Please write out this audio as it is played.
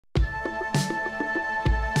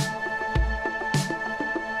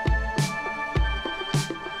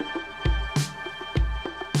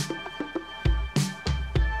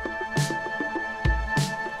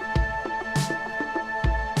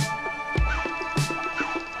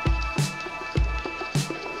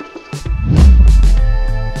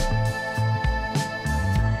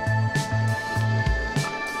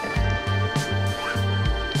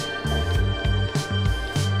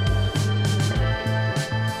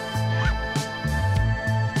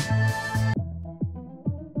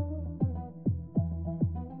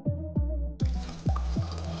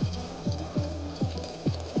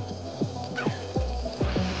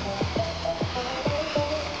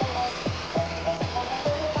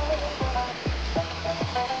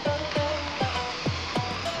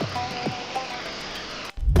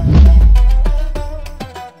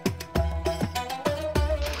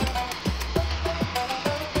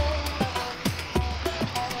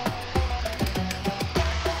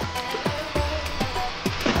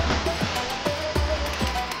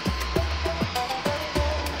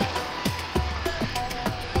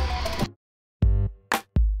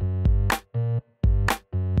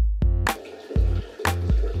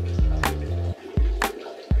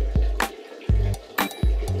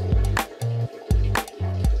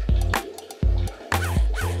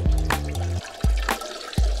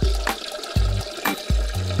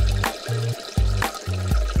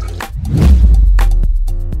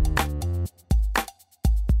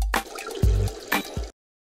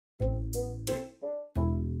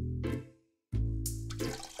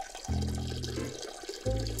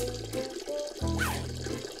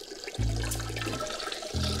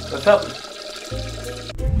What's up?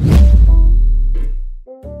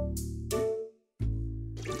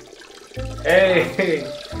 Hey,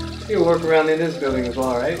 you work around in this building as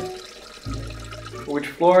well, right? Which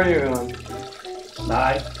floor are you on?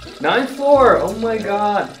 9th floor! Oh my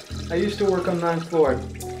god! I used to work on 9th floor.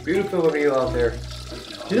 Beautiful view out there.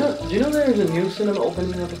 Do you know there's a new cinema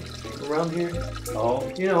opening up around here?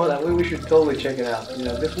 No. You know, that way we should totally check it out. You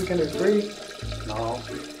know, this weekend is free? No.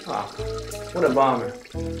 Ah, what a bummer.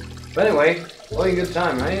 But anyway, only good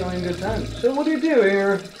time, right? Only good time. So what do in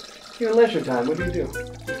your leisure time? What do? You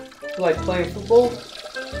like playing football?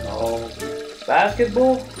 No.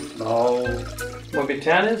 Basketball? No. Maybe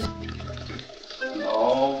tennis?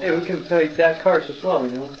 No. Hey, we can play that cards as well,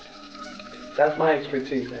 you know? That's my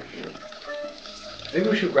expertise, actually. Maybe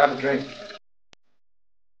we should grab a drink.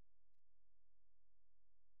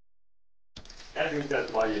 I think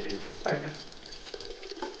that's why you need it.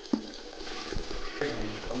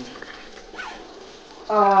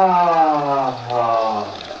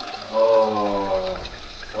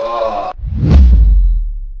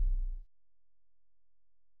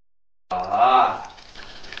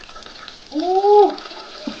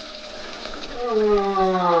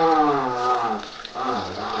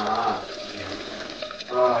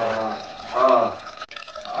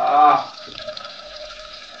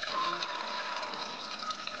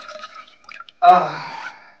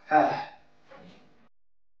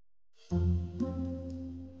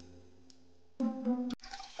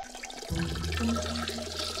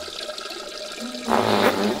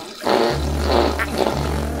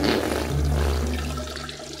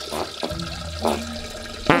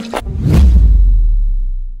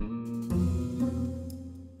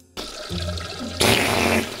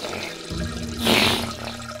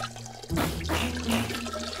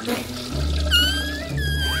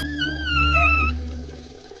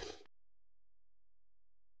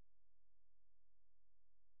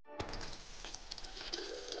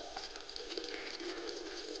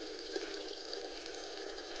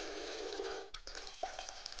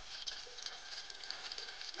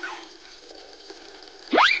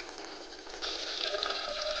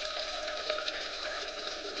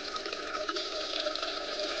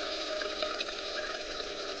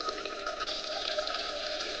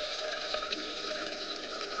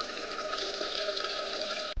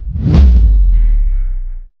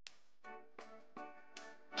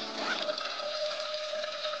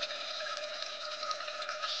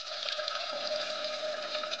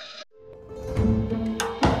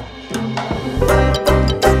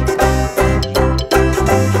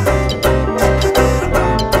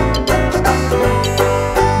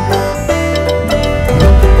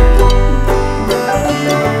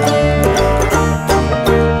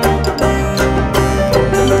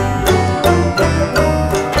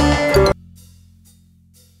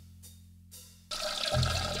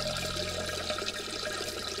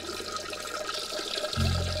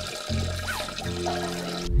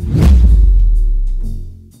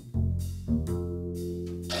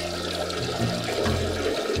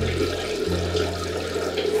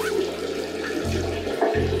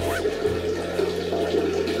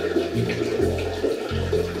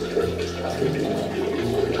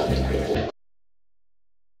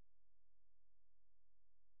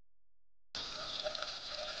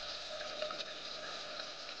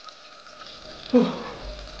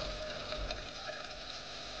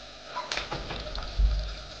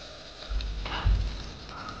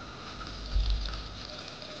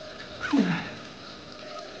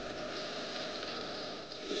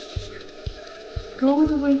 Go with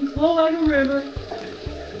the wind, flow like a river.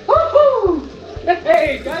 Woohoo!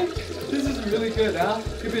 Hey guys, this is really good, huh?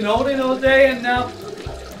 You've been holding all day and now,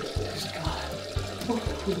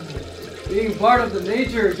 being part of the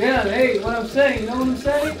nature again. Hey, what I'm saying, you know what I'm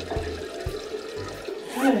saying?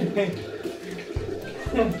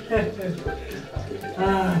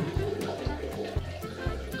 Ah.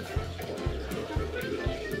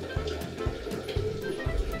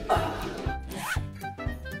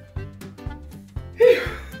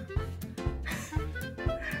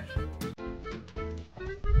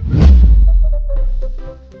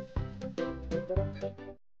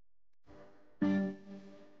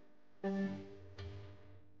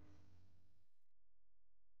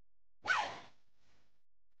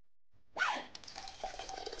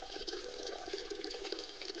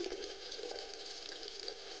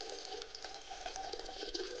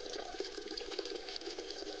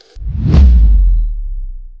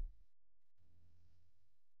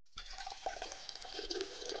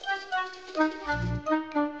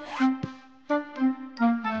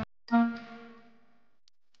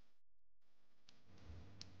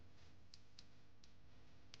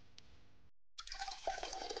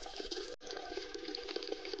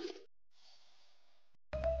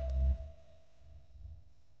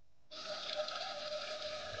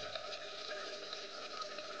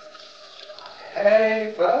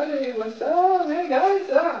 Hey, buddy, what's up? Hey, guys.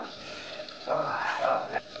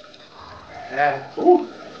 Yeah. Ooh.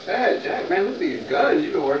 Hey, Jack, man, look at your guns.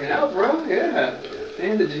 You've been working out, bro. Yeah.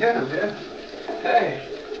 In the gym, yeah. Hey.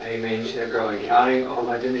 Hey, man, you see that girl in counting? Oh,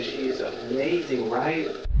 my goodness, she is amazing, right?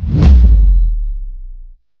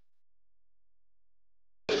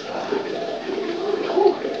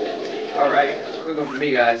 All right, quick one for me,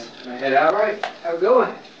 guys. I'm gonna head out. All right, have a good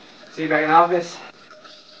one. See you back in the office.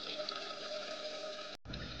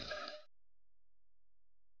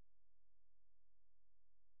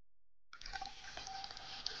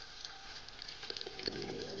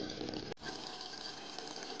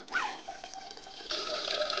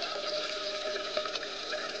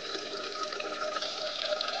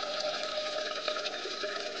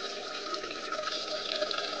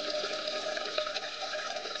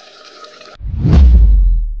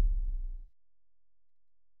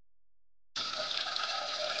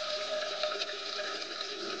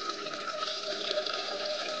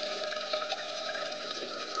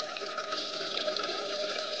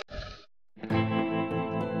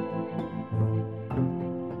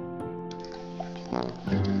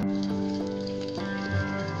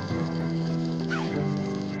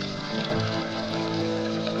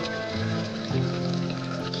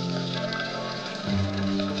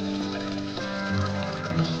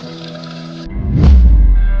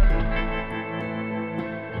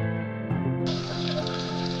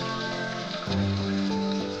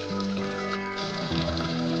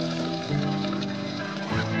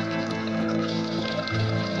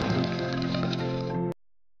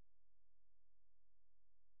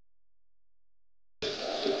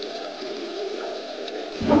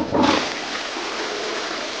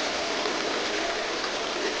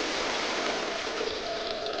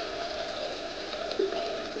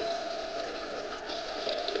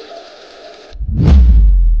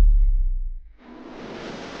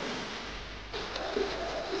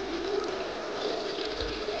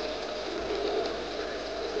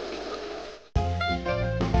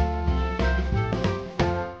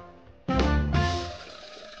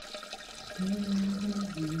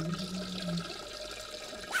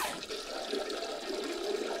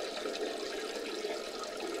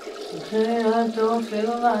 Hey, I don't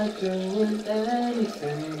feel like doing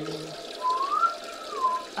anything.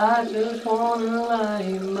 I just wanna lie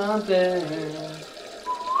in my bed.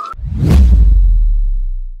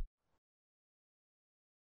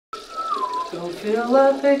 Don't feel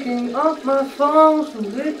like picking up my phone to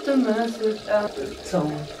read the message out the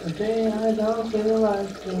tone. Today I don't feel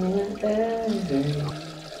like doing anything.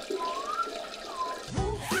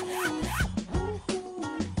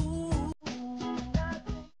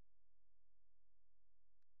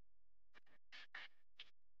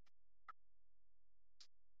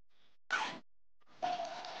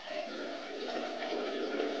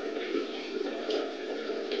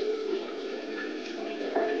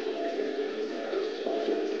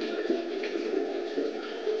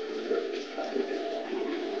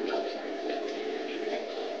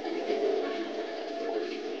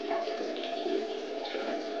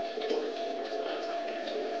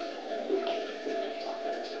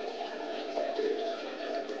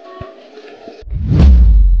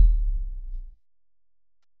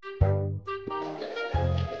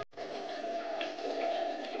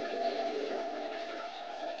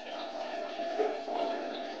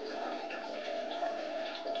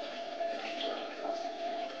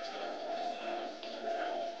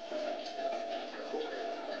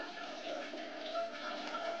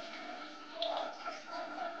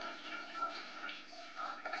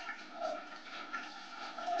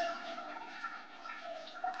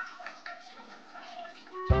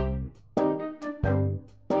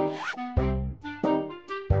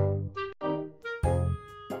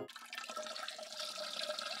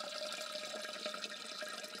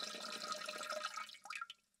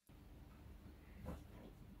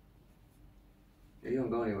 You don't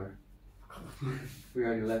go anywhere. We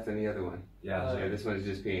already left on the other one. Yeah, Yeah, this one's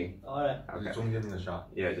just peeing. Alright. Okay. 中间那个 shot.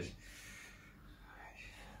 Yeah, just.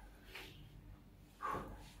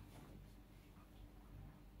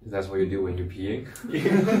 That's what you do when you're peeing?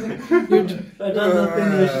 I doesn't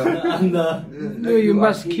finish on the... No, you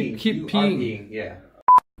must keep You are peeing. Yeah.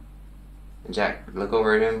 Jack, look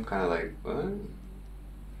over at him, kind of like, what?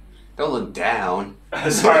 Don't look down.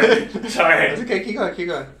 Sorry. It's okay, keep going, keep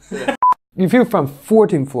going. Yeah. If you're from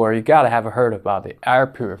 14th floor, you gotta have heard about the air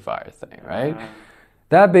purifier thing, right?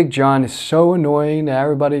 That Big John is so annoying that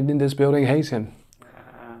everybody in this building hates him.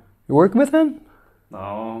 You work with him?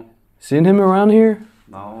 No. Seen him around here?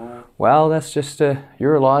 No. Well, that's just,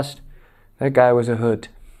 you're lost. That guy was a hood,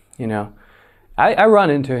 you know. I run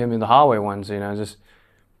into him in the hallway once, you know, just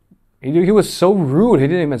he was so rude. He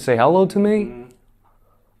didn't even say hello to me.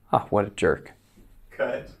 Ah, what a jerk.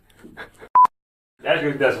 Cut.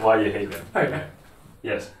 That's why you hate them. Okay.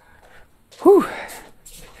 Yes. Whew.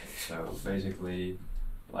 So basically,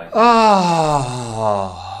 like.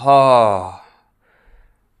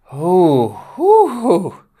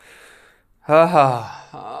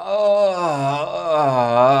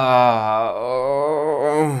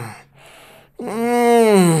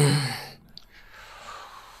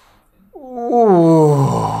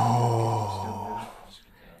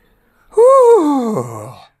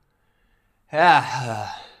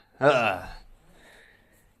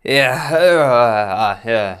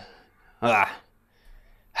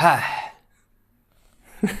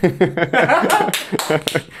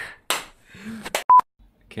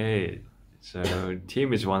 Okay, so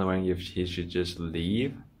Tim is wondering if he should just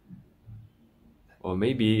leave, or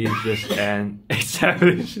maybe it's just an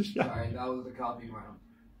established. Alright, that was the copy round.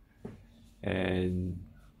 And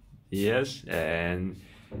yes, and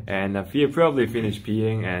he probably finished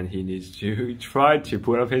peeing, and he needs to try to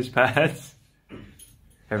put up his pants.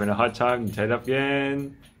 Having a hard time to tie it up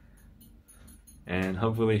again, and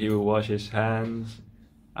hopefully he will wash his hands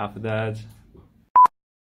after that.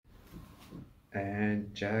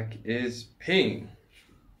 And Jack is peeing.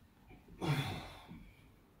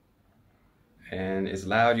 And it's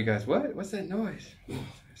loud, you guys. What? What's that noise?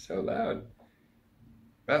 It's so loud.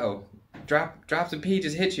 Uh-oh. Drops of pee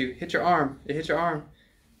just hit you. Hit your arm. It hit your arm.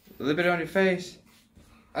 A little bit on your face.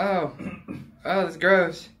 Oh. Oh, that's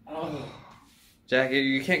gross. Oh. Jack,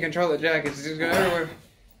 you can't control it, Jack. It's just going everywhere.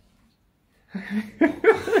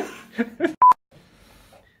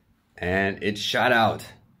 And it shot out.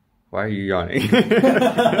 Why are you yawning?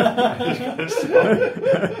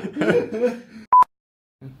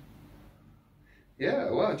 Yeah,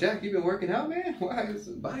 well, Jack, you've been working out, man? Wow, you got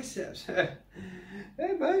some biceps. Hey,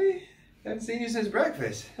 buddy. Haven't seen you since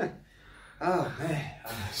breakfast. Oh, man.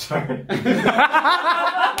 Sorry.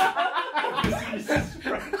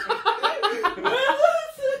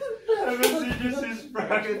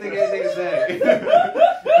 I couldn't think of anything to say.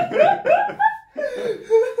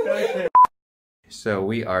 So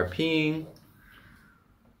we are peeing.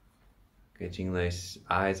 Okay, Jinglei's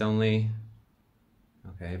eyes only.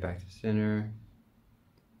 Okay, back to center.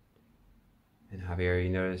 And Javier, you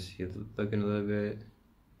notice he's looking a little bit.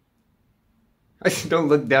 I just don't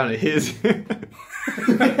look down at his.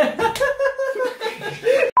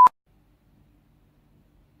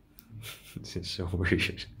 This is so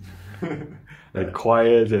weird. Like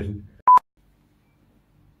quiet and.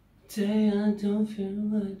 Today I don't feel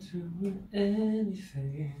like doing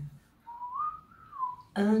anything.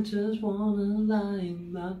 I just wanna lie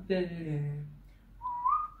in my bed.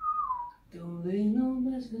 Don't leave no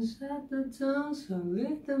message at the tone, so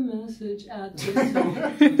leave the message at the tone.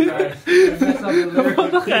 That's not the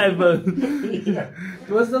lyric. Yeah.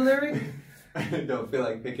 What's the lyric? I don't feel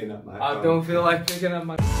like picking up my phone. I don't feel like picking up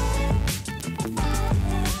my